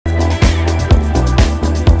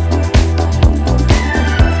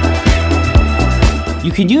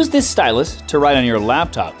You can use this stylus to write on your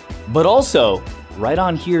laptop, but also write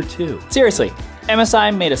on here too. Seriously,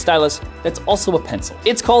 MSI made a stylus that's also a pencil.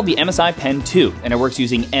 It's called the MSI Pen 2, and it works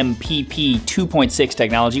using MPP 2.6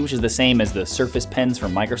 technology, which is the same as the Surface Pens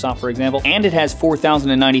from Microsoft, for example. And it has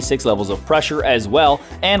 4,096 levels of pressure as well,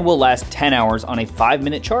 and will last 10 hours on a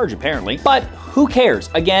 5-minute charge, apparently. But who cares?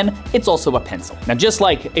 Again, it's also a pencil. Now, just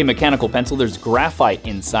like a mechanical pencil, there's graphite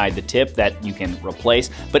inside the tip that you can replace,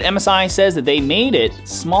 but MSI says that they made it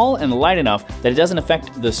small and light enough that it doesn't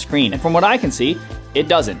affect the screen. And from what I can see, it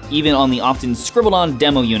doesn't, even on the often scribbled on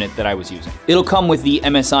demo unit that I was using. It'll come with the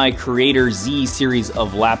MSI Creator Z series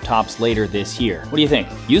of laptops later this year. What do you think?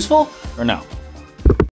 Useful or no?